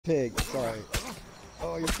Pig, sorry.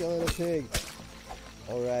 Oh, you're killing a pig.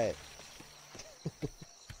 Alright.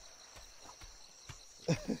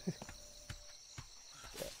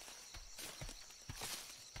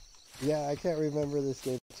 Yeah, I can't remember this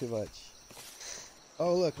game too much.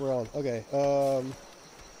 Oh, look, we're on. Okay,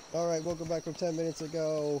 alright, welcome back from 10 minutes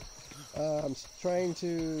ago. I'm trying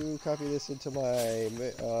to copy this into my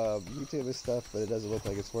YouTube and stuff, but it doesn't look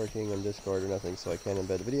like it's working on Discord or nothing, so I can't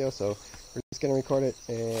embed the video, so we're just gonna record it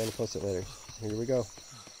and post it later. Here we go.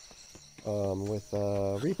 With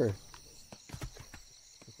Reaper.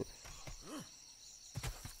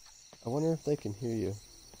 I wonder if they can hear you.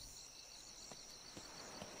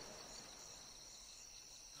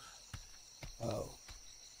 Oh.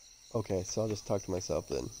 Okay, so I'll just talk to myself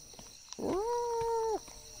then.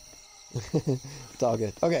 It's all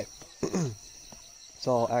good. Okay.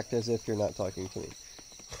 So I'll act as if you're not talking to me.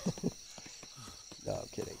 No, I'm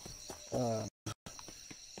kidding.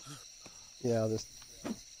 Yeah, I'll just...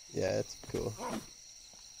 Yeah, it's cool.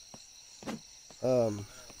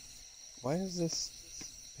 Why is this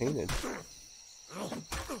painted?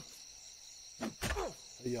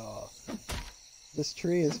 Yeah. This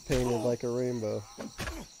tree is painted like a rainbow.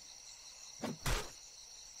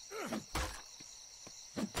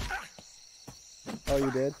 Oh,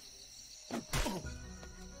 you did?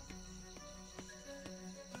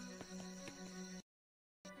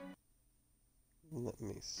 Let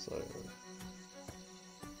me save.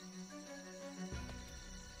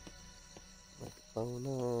 Microphone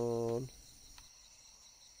on.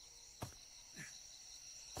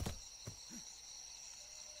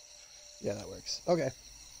 Yeah, that works. Okay.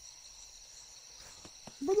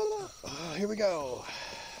 Here we go.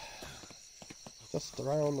 Just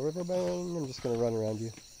around the riverbank. I'm just gonna run around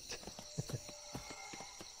you.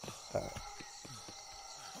 Alright.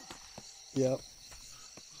 Yep.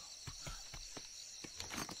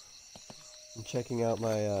 I'm checking out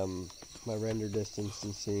my my render distance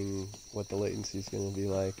and seeing what the latency is gonna be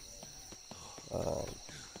like.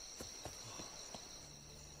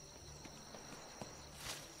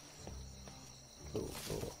 Cool,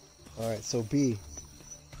 cool. Alright, so B.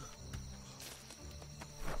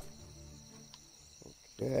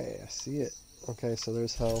 Okay, I see it. Okay, so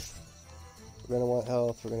there's health. We're gonna want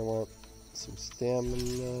health, we're gonna want some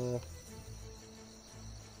stamina,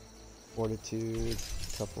 fortitude,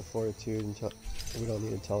 a couple fortitude, and we don't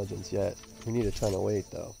need intelligence yet. We need a ton of weight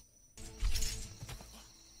though.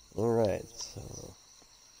 Alright, so...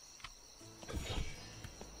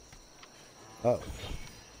 Oh.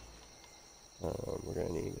 We're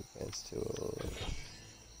gonna need advanced tools.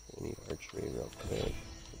 We're gonna need archery real quick.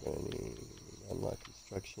 We're gonna need unlock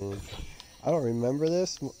construction. I don't remember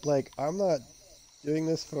this. Like, I'm not doing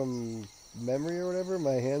this from memory or whatever.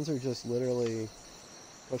 My hands are just literally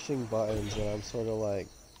pushing buttons and I'm sort of like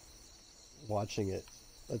watching it.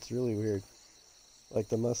 That's really weird. Like,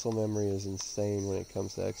 the muscle memory is insane when it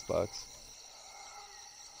comes to Xbox.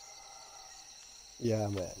 Yeah,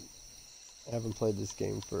 man. I haven't played this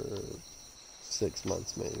game for 6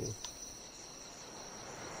 months maybe.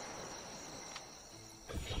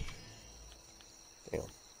 Damn.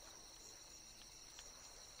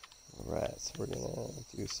 Alright, so we're gonna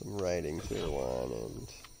do some writing tier 1 and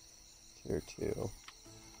tier 2.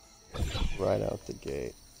 Right out the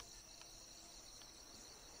gate.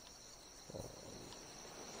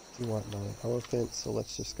 Do you want my elephant? So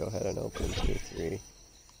let's just go ahead and open tier 3.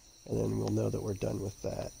 And then we'll know that we're done with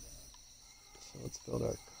that. So let's build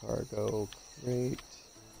our cargo crate.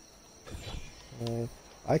 Okay.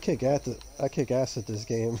 I kick ass at this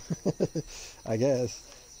game. I guess.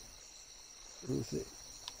 Let me see.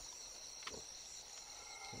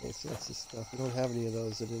 Okay, so that's the stuff. We don't have any of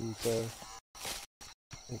those. I didn't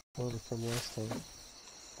order from last time.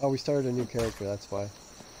 Oh, we started a new character, that's why.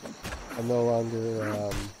 I'm no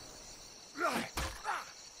longer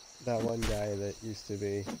that one guy that used to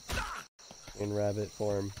be in rabbit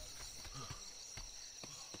form.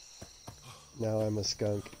 Now I'm a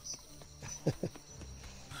skunk.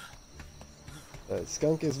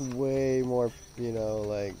 Skunk is way more, you know,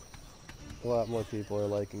 like, a lot more people are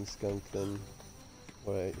liking skunk than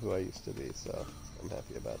who I used to be, so I'm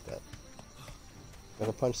happy about that.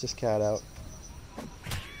 Gonna punch this cat out.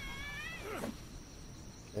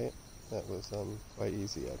 Okay, that was quite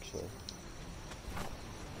easy actually.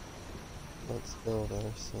 Let's build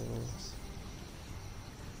ourselves.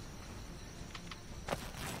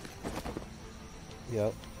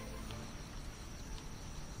 Yep.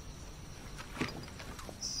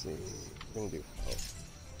 Let's see. We're gonna do health.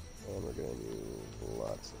 And we're gonna do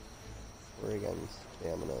lots of friggin'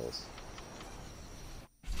 staminas.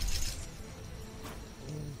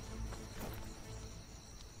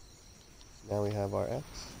 Now we have our X.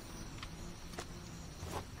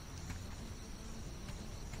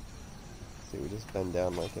 See, we just bend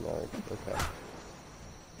down like an arc. Okay.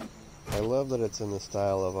 I love that it's in the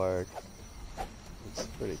style of arc. It's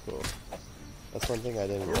pretty cool. That's one thing I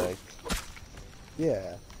didn't like.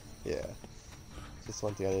 Yeah, yeah. Just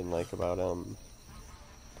one thing I didn't like about mhm.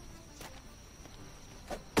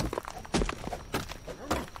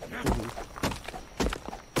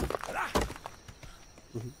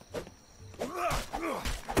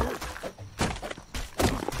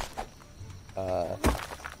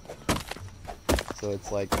 So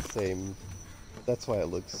it's like the same. That's why it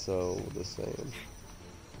looks so the same.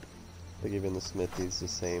 Like even the smithy's the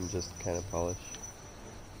same, just kind of polish.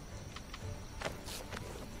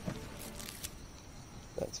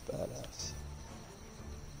 That's badass.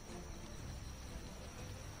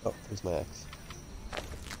 Oh, there's my axe.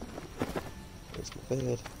 There's my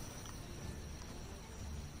bed.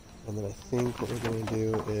 And then I think what we're going to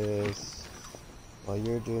do is, while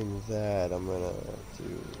you're doing that, I'm going to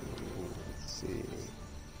do, let's see.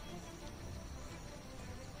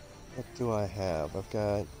 What do I have? I've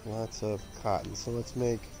got lots of cotton, so let's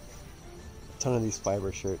make a ton of these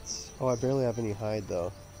fiber shirts. Oh, I barely have any hide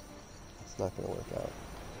though. It's not going to work out.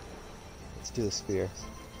 Let's do the spear.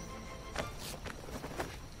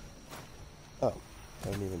 Oh, I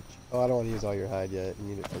don't even... Oh, I don't want to use all your hide yet. You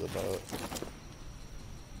need it for the boat.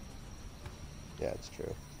 Yeah, it's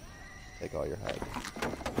true. Take all your hide.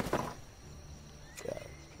 Yeah,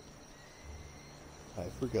 it's true. I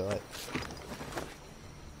forgot.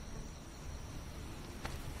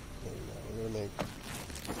 There we go. We're going to make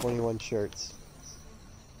 21 shirts.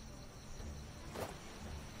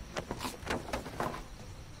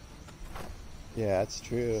 Yeah, it's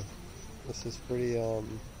true. This is pretty,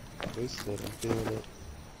 boosted. I'm feeling it.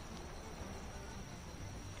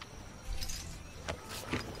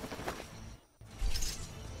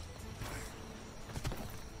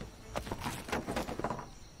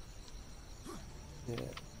 Yeah.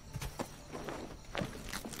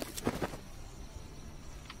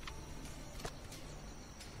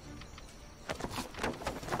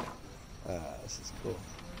 This is cool.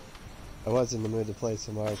 I was in the mood to play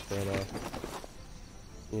some art, but,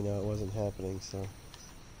 you know, it wasn't happening, so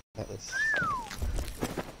that was...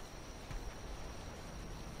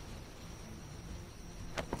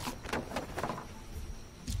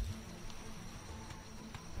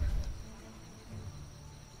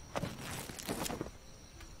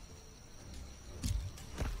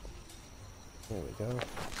 There we go.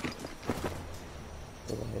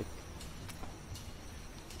 Like,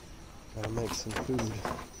 gotta make some food,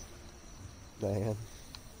 man.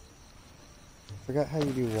 I forgot how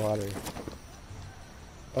you do water.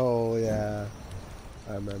 Oh yeah,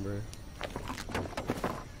 I remember.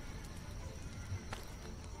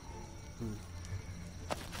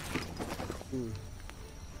 Hmm.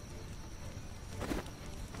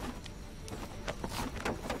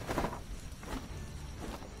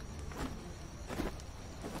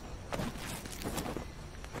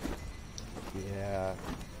 Yeah,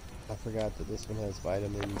 I forgot that this one has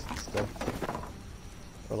vitamins and stuff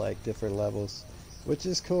for like different levels, which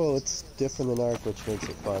is cool. It's different than Ark, which makes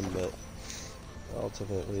it fun, but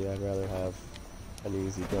ultimately I'd rather have an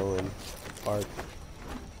easy going Ark.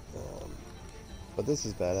 But this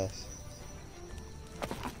is badass.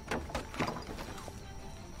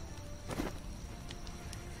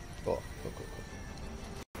 Cool, cool, cool,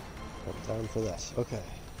 cool. Got time for that. Okay,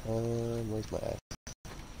 where's my axe?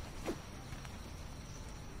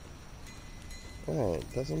 Alright,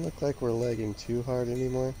 doesn't look like we're lagging too hard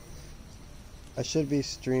anymore. I should be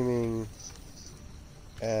streaming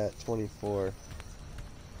at 24.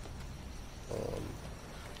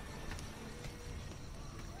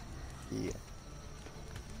 Yeah.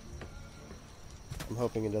 I'm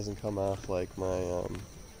hoping it doesn't come off like my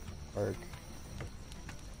Ark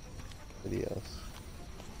videos.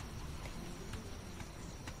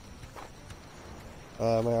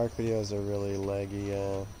 My Ark videos are really laggy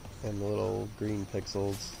and little green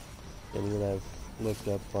pixels, and then I've looked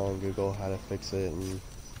up on Google how to fix it, and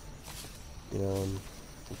you know, and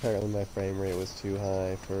apparently my frame rate was too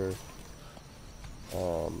high for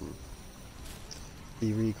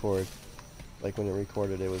the record. Like when it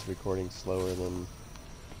recorded, it was recording slower than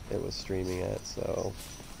it was streaming at, so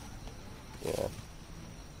yeah.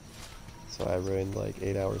 So I ruined like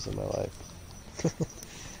 8 hours of my life.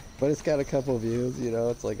 But it's got a couple views, you know,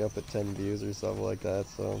 it's like up at 10 views or something like that,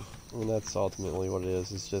 so I mean, that's ultimately what it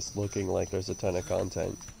is. It's just looking like there's a ton of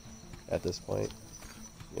content at this point.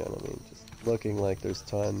 You know what I mean? Just looking like there's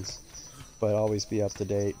tons, but always be up to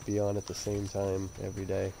date, be on at the same time every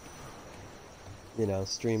day. you know,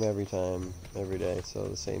 stream every time, every day. So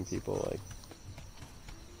the same people, like,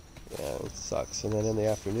 yeah, it sucks. And then in the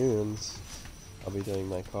afternoons, I'll be doing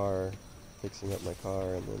my car, fixing up my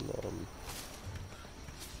car, and then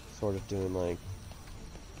sort of doing like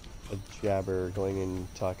a jabber, going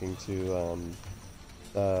and talking to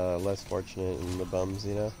the less fortunate and the bums,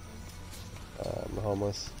 you know, the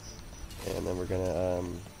homeless. And then we're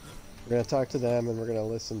gonna talk to them, and we're gonna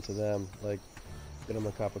listen to them, like get them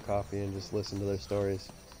a cup of coffee and just listen to their stories.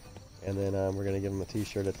 And then we're gonna give them a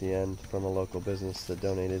T-shirt at the end from a local business that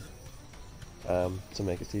donated to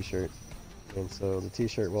make a T-shirt. And so the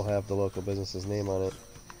T-shirt will have the local business's name on it.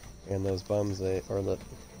 And those bums, I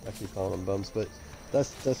keep calling them bums, but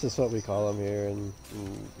that's just what we call them here. And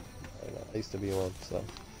I don't know, I used to be one, so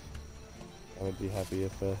I would be happy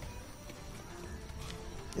if,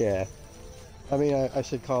 yeah. I mean, I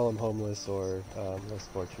should call them homeless or less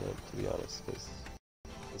fortunate, to be honest, because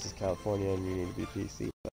this is California and you need to be PC.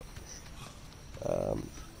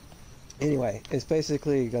 Anyway, it's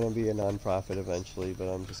basically going to be a non-profit eventually, but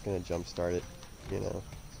I'm just going to jumpstart it, you know.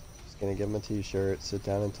 Just going to give them a T-shirt, sit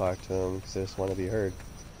down and talk to them because they just want to be heard.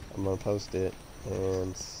 I'm going to post it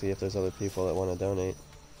and see if there's other people that want to donate.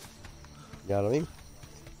 You know what I mean?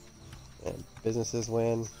 And businesses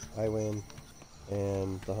win, I win,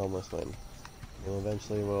 and the homeless win. And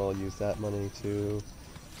eventually we'll use that money to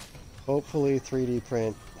hopefully 3D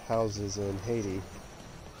print houses in Haiti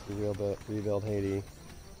to rebuild Haiti,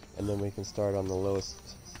 and then we can start on the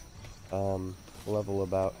lowest level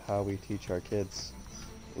about how we teach our kids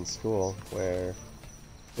in school,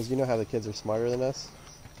 because you know how the kids are smarter than us?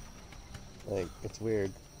 Like, it's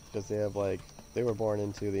weird, because they were born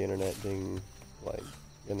into the internet being, like,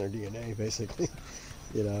 in their DNA, basically,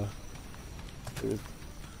 you know?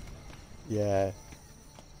 Yeah.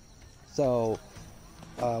 So,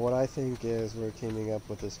 what I think is we're teaming up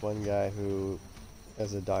with this one guy who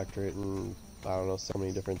has a doctorate in, I don't know, so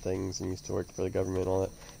many different things and used to work for the government and all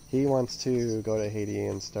that. He wants to go to Haiti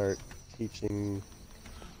and start teaching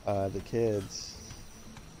the kids.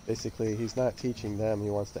 Basically, he's not teaching them, he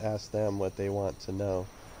wants to ask them what they want to know.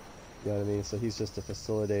 You know what I mean? So he's just a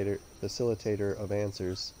facilitator of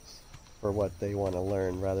answers for what they want to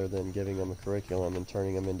learn rather than giving them a curriculum and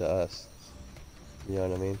turning them into us. You know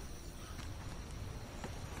what I mean?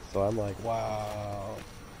 So I'm like, wow.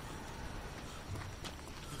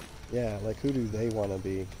 Yeah, like who do they want to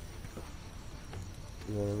be?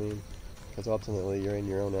 You know what I mean? Because ultimately you're in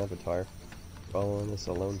your own avatar, following us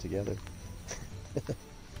alone together.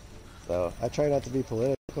 So I try not to be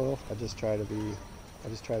political. I just try to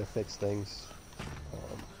fix things.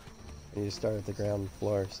 And you just start at the ground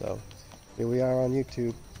floor. So here we are on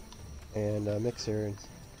YouTube and Mixer and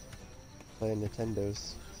playing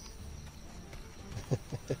Nintendos.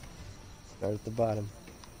 Start at the bottom.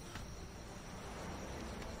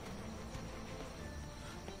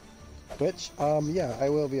 Twitch, yeah, I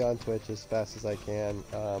will be on Twitch as fast as I can.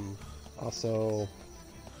 Also,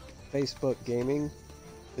 Facebook Gaming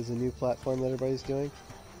is a new platform that everybody's doing.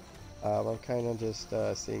 I'm kind of just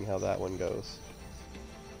seeing how that one goes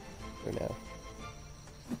for now.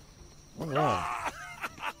 Alright.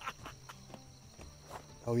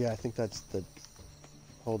 Oh yeah, I think that's the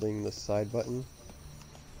holding the side button.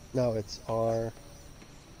 No, it's R.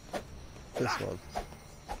 This one.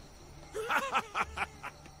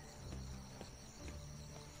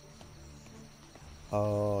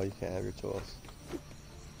 Oh, you can't have your tools.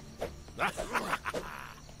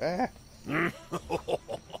 Ah.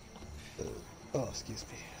 Oh, excuse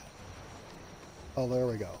me. Oh, there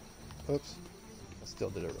we go. Oops. I still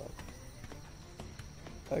did it wrong.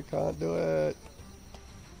 I can't do it.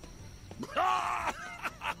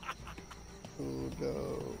 Oh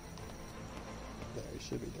no. There, you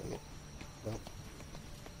should be doing it. Nope.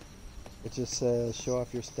 It just says show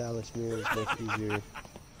off your stylish mirrors, make it easier.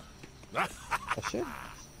 I should.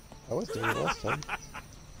 I was doing it last time.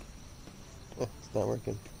 It's not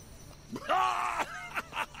working.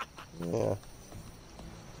 Yeah.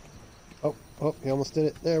 Oh, he almost did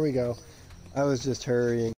it. There we go. I was just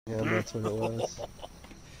hurrying, and that's what it was.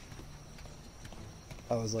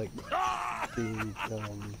 I was like being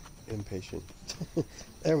impatient.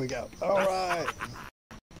 There we go. Alright!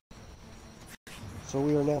 So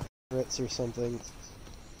we are now Brits or something.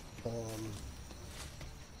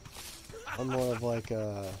 I'm more of like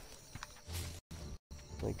a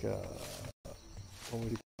what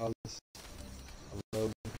would you call this? A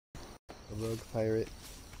rogue pirate,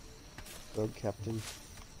 rogue captain.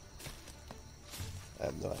 I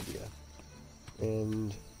have no idea.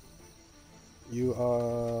 And you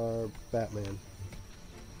are Batman.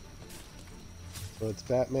 So it's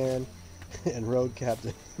Batman and Rogue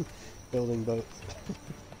Captain. building boats.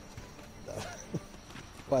 No.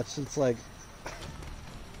 Watch, it's like...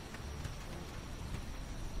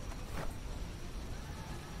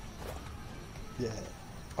 Yeah.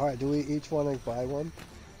 Alright, do we each want to buy one?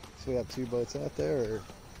 So we have 2 boats out there, or...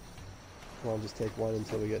 You want to just take one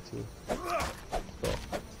until we get 2? Cool.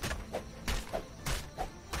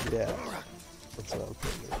 Yeah. That's what I'm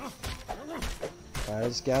thinking. Alright, I'll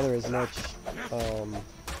just gather as much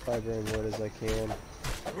fiber and wood as I can.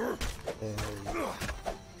 And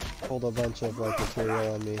hold a bunch of like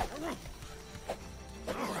material on me.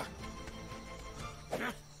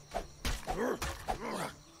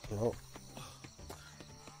 Oh.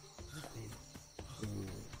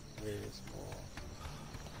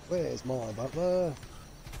 Where's my butler?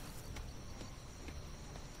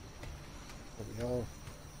 There we go.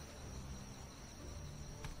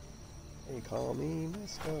 They call me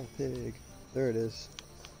Mr. Pig. There it is.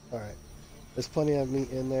 Alright. There's plenty of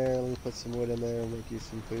meat in there. Let me put some wood in there and make you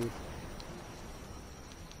some food.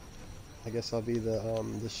 I guess I'll be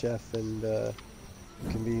the chef, and you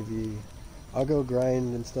can be the... I'll go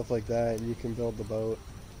grind and stuff like that, and you can build the boat.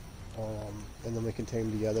 And then we can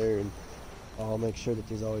tame together, and I'll make sure that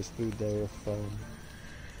there's always food there from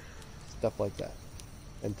stuff like that.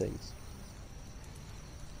 And things.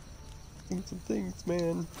 And some things,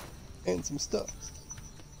 man. And some stuff.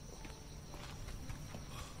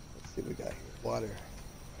 Let's see what we got here. Water.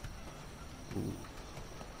 Ooh.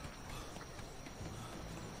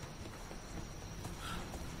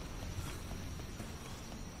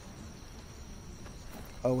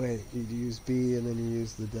 Oh wait, you use B and then you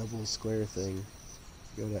use the double square thing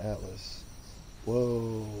to go to Atlas.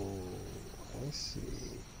 Whoa, I see.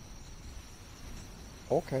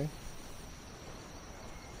 Okay.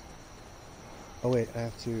 Oh wait, I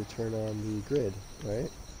have to turn on the grid,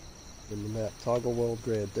 right? In the map, toggle world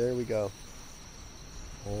grid, there we go.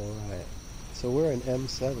 Alright, so we're in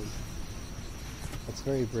M7. That's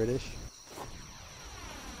very British.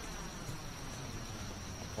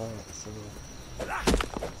 Alright, so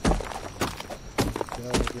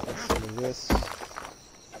gotta get some of this.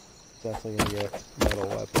 Definitely gonna get metal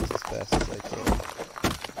weapons as fast as I can.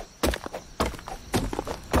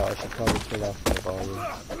 Oh, I should probably turn off my volume.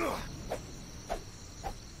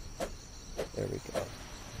 There we go.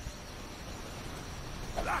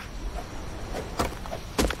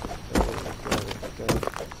 There we go.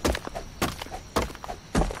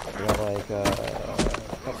 I got like a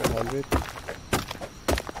couple hundred.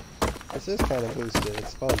 This is kind of boosted,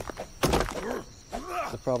 it's fun.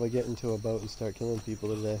 I'll probably get into a boat and start killing people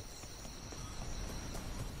today.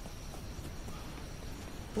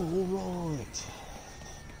 Alright.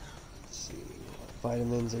 Let's see.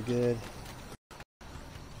 Vitamins are good.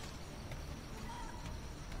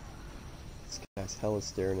 This guy's hella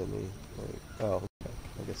staring at me. Like, oh, okay.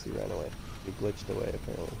 I guess he ran away. He glitched away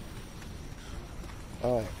apparently.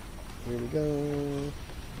 Alright. Here we go.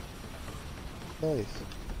 Nice.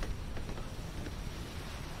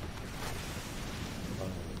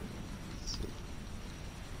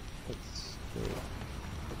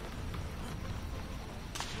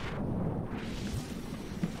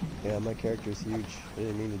 Yeah, my character's huge. I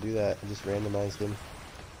didn't mean to do that. I just randomized him.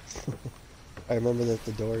 I remember that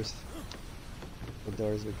the doors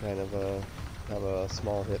would kind of have a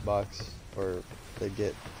small hitbox, or they'd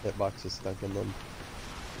get hitboxes stuck in them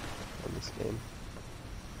in this game.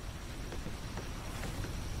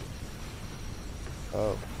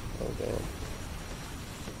 Oh damn.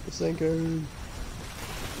 The sinker!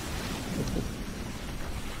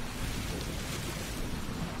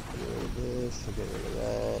 This, I'll get rid of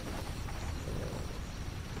that.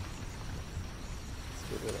 Let's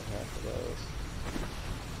get rid of half of those.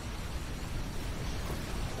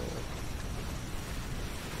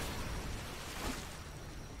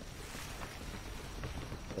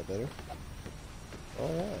 Is that better?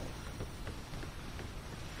 Alright.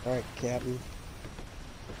 Alright, Captain.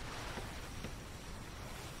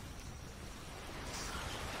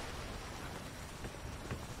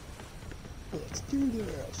 Let's do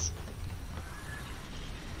this.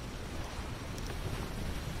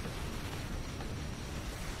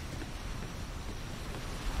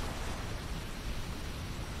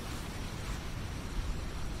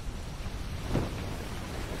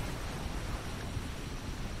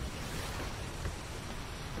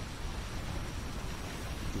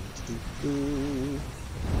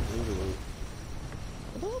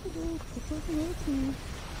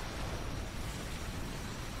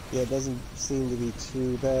 Yeah, it doesn't seem to be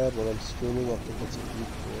too bad when I'm streaming. I think it's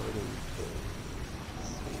recording things.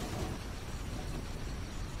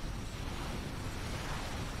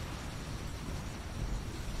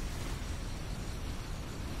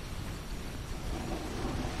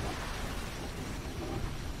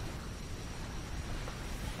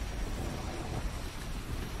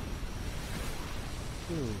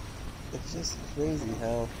 It's just crazy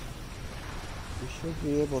how you should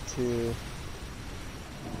be able to. You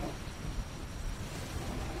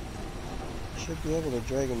should be able to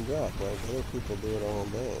drag and drop like other people do it all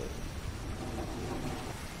day.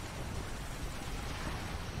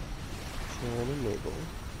 Sharon and Mabel.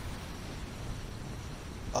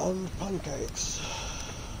 On pancakes.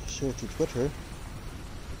 Share through Twitter.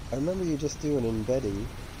 I remember you just do an embedding,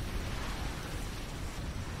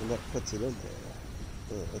 and that puts it in there.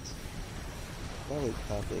 Yeah, it's probably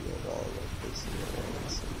copying it wrong or pasting it wrong in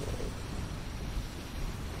some way.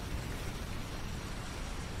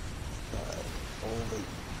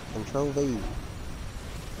 Control V.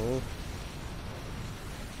 Huh?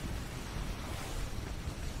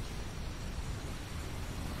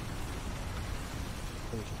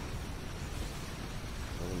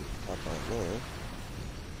 Pop out there.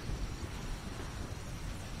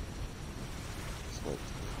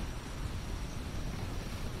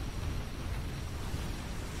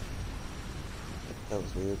 That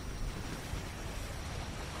was weird.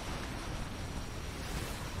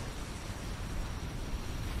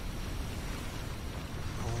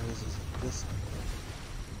 Oh, this is this way.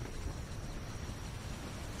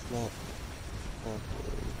 It's not happening.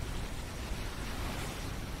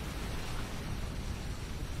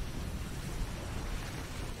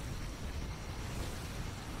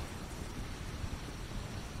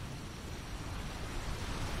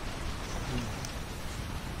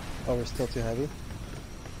 Oh, we're still too heavy?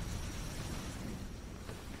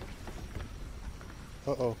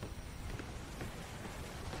 Uh-oh.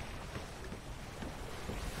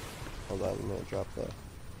 Hold on, I'm gonna drop the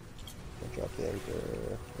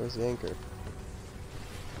anchor. Where's the anchor?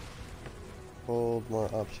 Hold more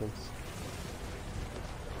options.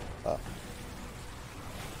 Ah.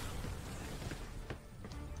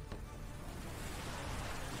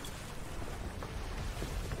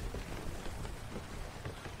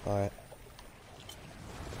 Alright.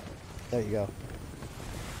 There you go.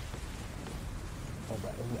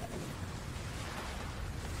 Alright, alright.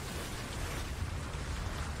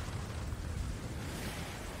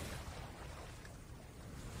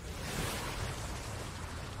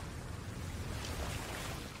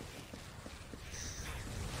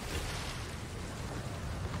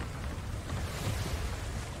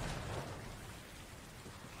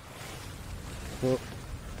 Cool.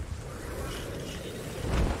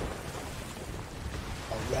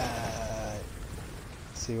 Alright.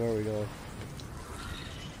 Let's see where we go.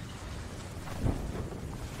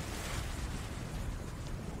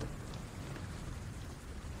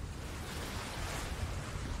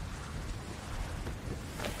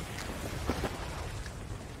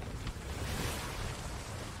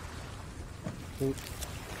 Oop.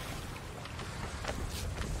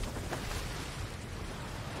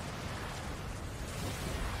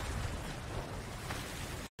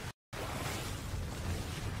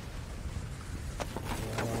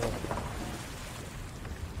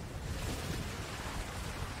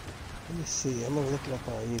 Let me see, I'm gonna look it up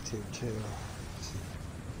on YouTube too.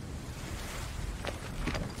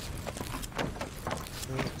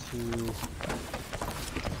 Go to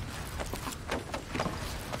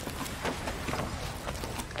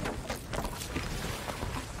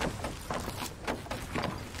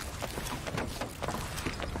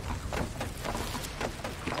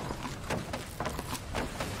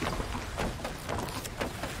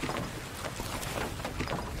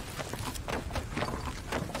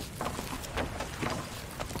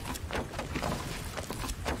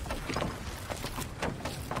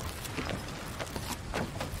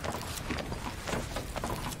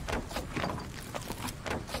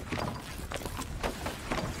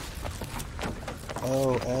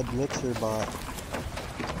oh, add mixer bot.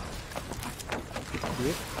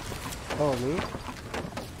 Yep. Oh, me?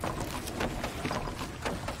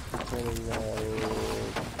 Turning a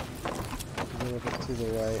little bit to the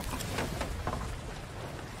right.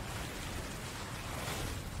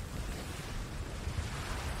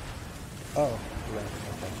 Oh, no,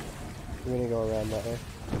 okay. We're gonna go around that way.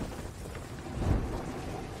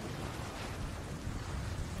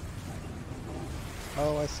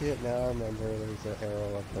 Oh, I see it now. I remember there's an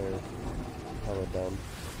arrow up there. Hella dumb.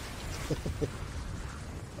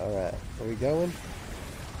 Alright, are we going?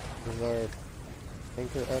 Is our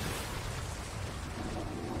anchor up?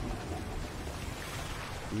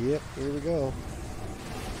 Yep, here we go.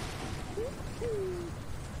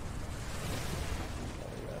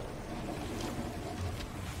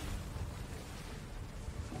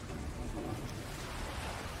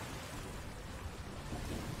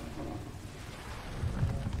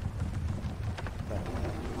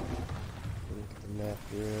 Look at the map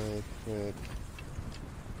real quick.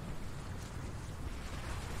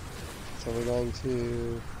 So we're going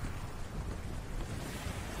to...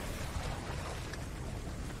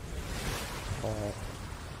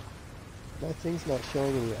 my thing's not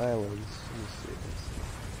showing any islands. Let me see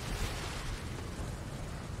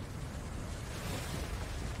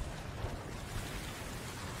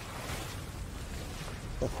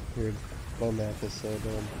this. Weird. My map is so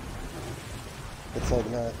dumb. It's like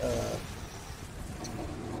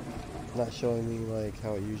not showing me like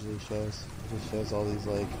how it usually shows. It just shows all these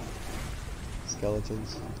like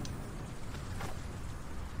skeletons.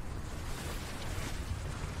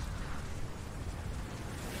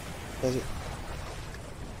 Does it?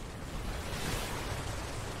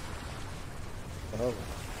 Oh.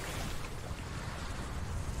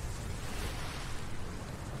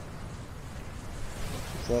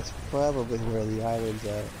 So that's probably where the island's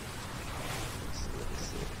at. Let's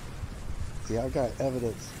see. See, I've got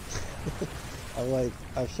evidence.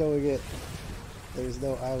 I'm showing it. There's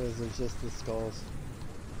no islands, there's just the skulls.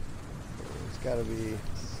 There's gotta be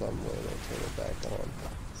some way to turn it back on.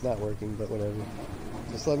 It's not working, but whatever.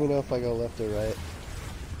 Just let me know if I go left or right.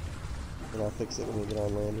 And I'll fix it when we get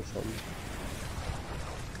on land or something.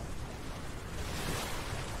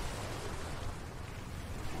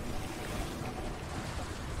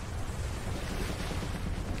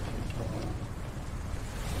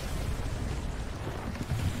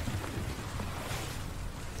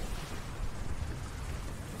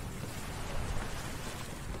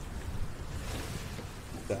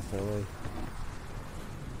 Definitely.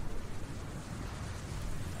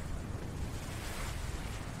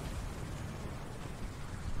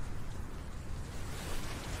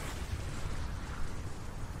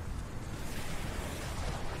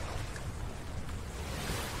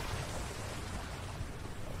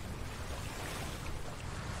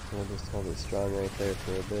 We'll just hold it strong right there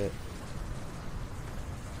for a bit.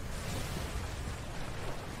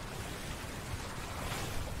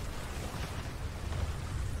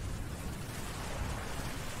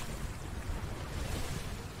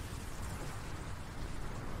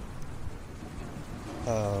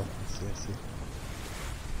 Oh, I see.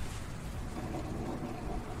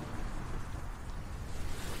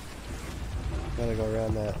 Gotta go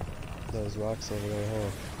around those rocks over there,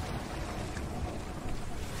 huh?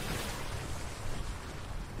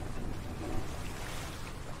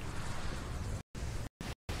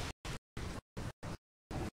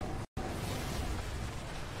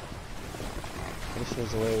 I wish there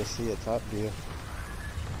was a way to see a top view.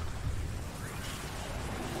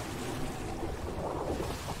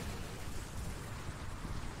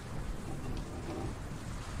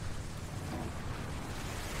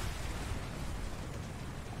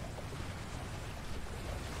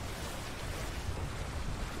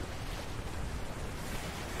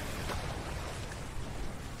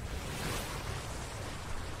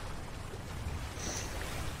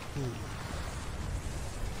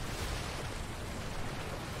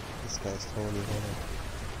 This guy's totally hard.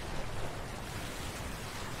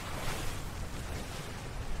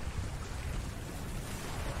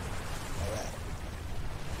 Alright.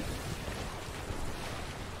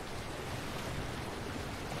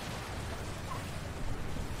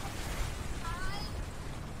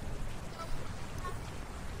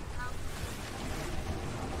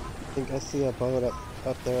 I think I see a boat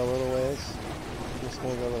up there a little ways. I'm just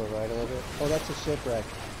gonna go to the right a little bit. Oh, that's a shipwreck.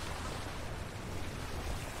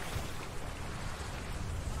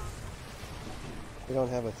 We don't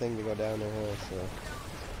have a thing to go down there, huh, so...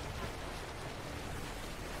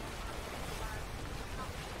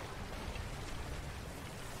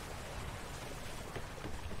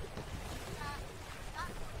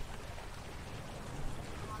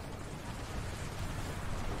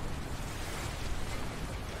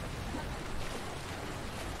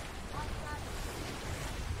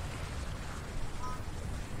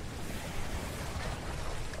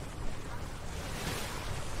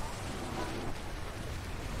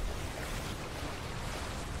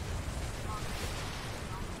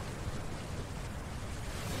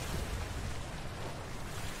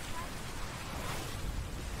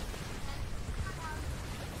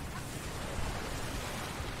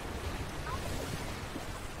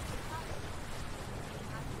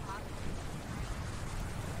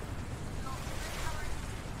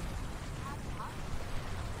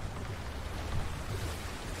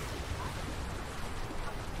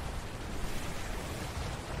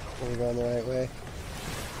 Are we going the right way?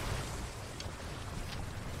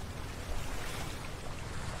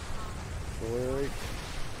 Forward.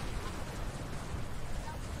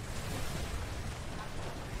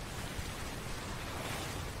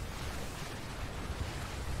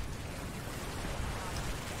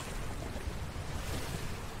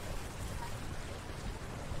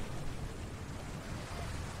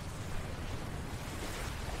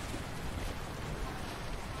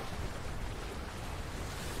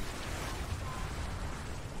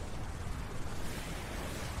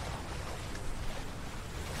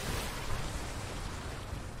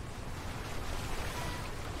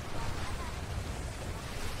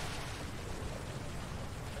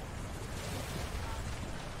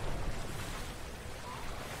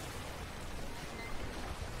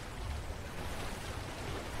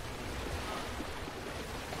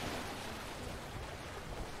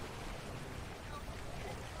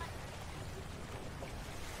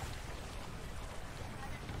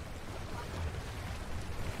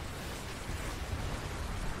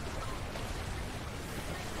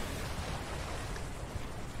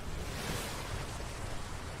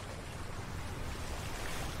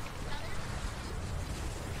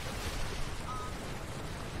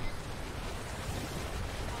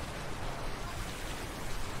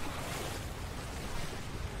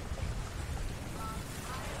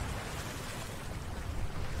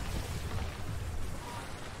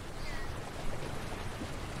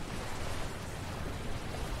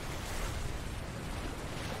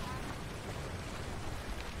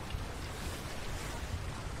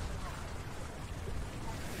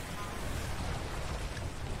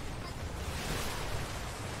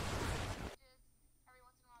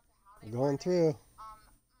 going through.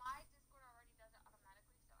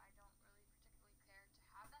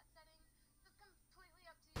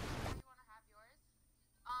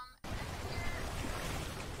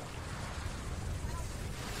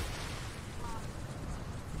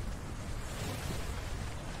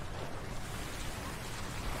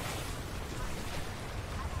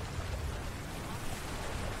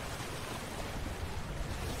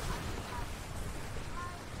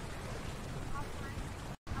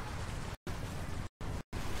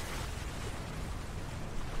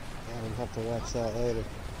 I'll have to watch that later.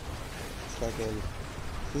 It's fucking...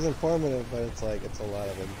 It's informative, but it's like, it's a lot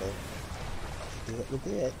of info. Do it with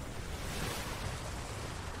it.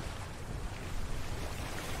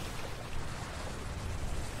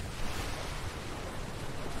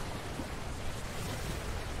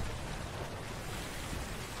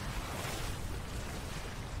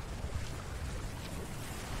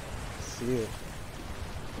 See it.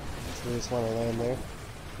 So we just want to land there.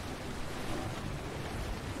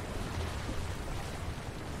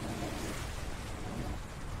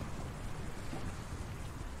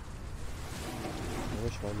 I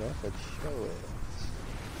wish my map would show it.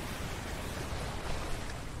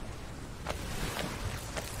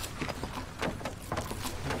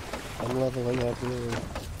 I'm leveling up here.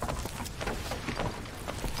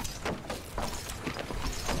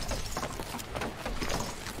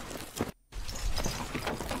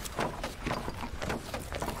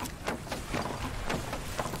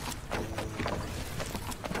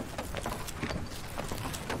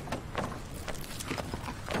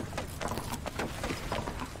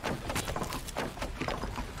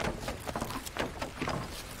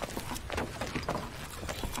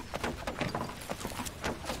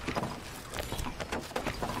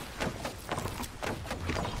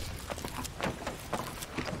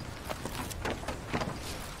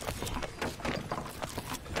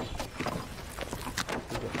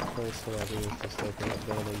 First what I'll do is just open up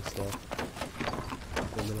building stuff,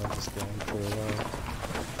 and then I'll just grind for a while.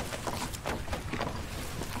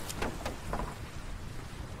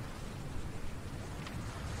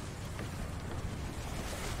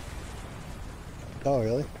 Oh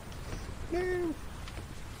really? No.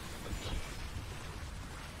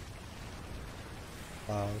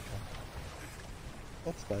 Oh okay.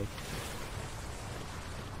 That's fine.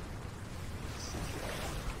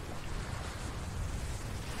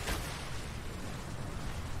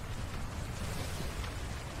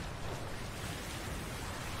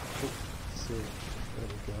 There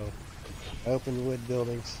we go. Open wood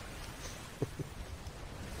buildings.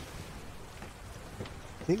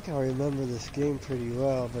 I think I remember this game pretty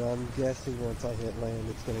well, but I'm guessing once I hit land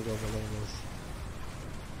it's gonna go bananas.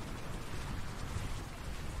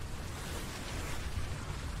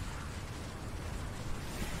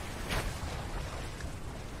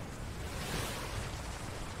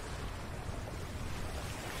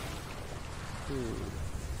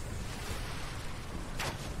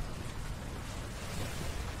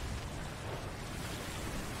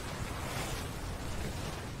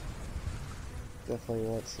 Definitely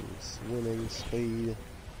want some swimming speed.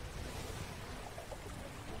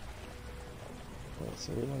 Alright,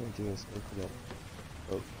 so what I want to do is open up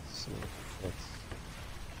both. So that's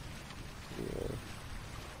here.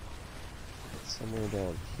 Somewhere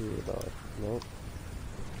down here though. Nope.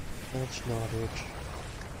 That's not it.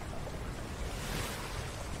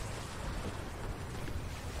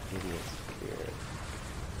 Maybe it's here.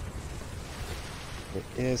 It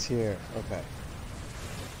is here. Okay.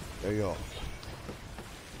 There you go.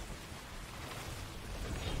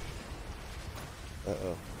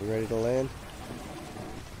 Uh-oh. You ready to land?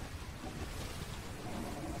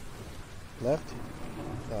 Left?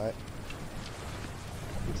 Alright.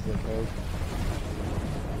 Into the cove.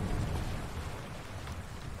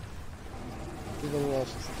 Everything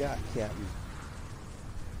else is got, Captain.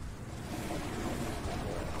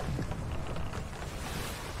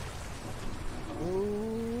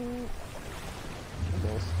 Ooh.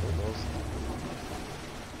 Almost.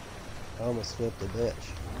 I almost flipped a ditch.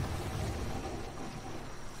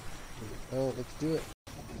 Oh, let's do it.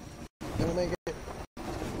 Gonna make it.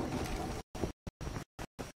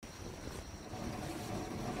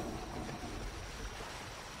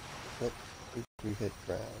 Yep, we hit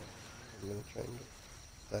ground. I'm gonna try and get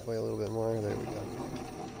that way a little bit more. There we go.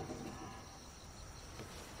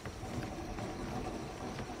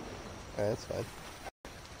 Alright, that's fine.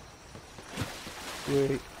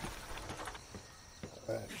 Sweet.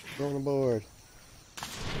 Alright, going aboard.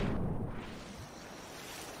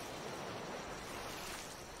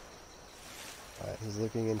 Alright, he's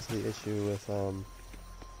looking into the issue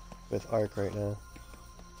with Ark right now.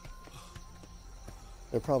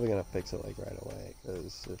 They're probably gonna fix it like right away,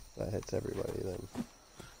 because if that hits everybody, then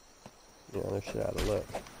you know they're shit out of luck.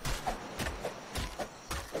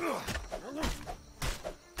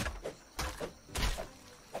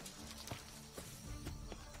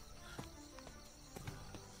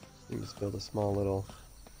 You just build a small little.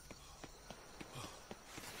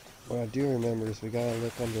 What I do remember is we gotta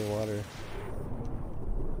look underwater.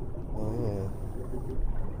 Oh yeah.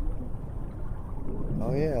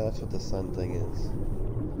 Oh yeah, that's what the sun thing is.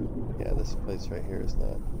 Yeah, this place right here is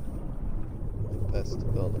not the best to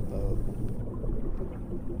build a boat.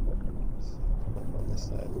 So, up on this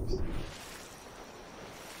side. Let me see.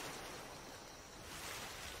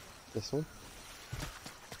 This one?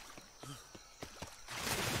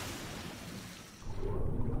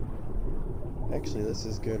 Actually, this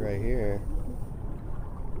is good right here.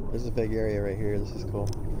 There's a big area right here. This is cool.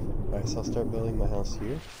 Alright, so I'll start building my house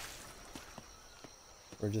here.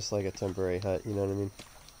 Or just like a temporary hut, you know what I mean?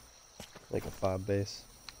 Like a fob base.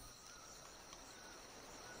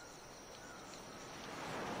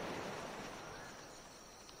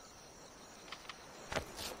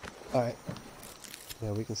 Alright.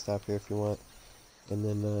 Yeah, we can stop here if you want. And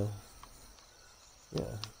then,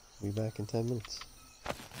 yeah, be back in 10 minutes.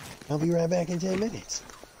 I'll be right back in 10 minutes.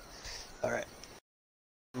 Alright.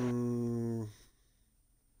 Let me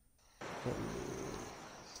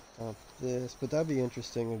stop this. But that'd be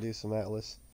interesting to do some Atlas.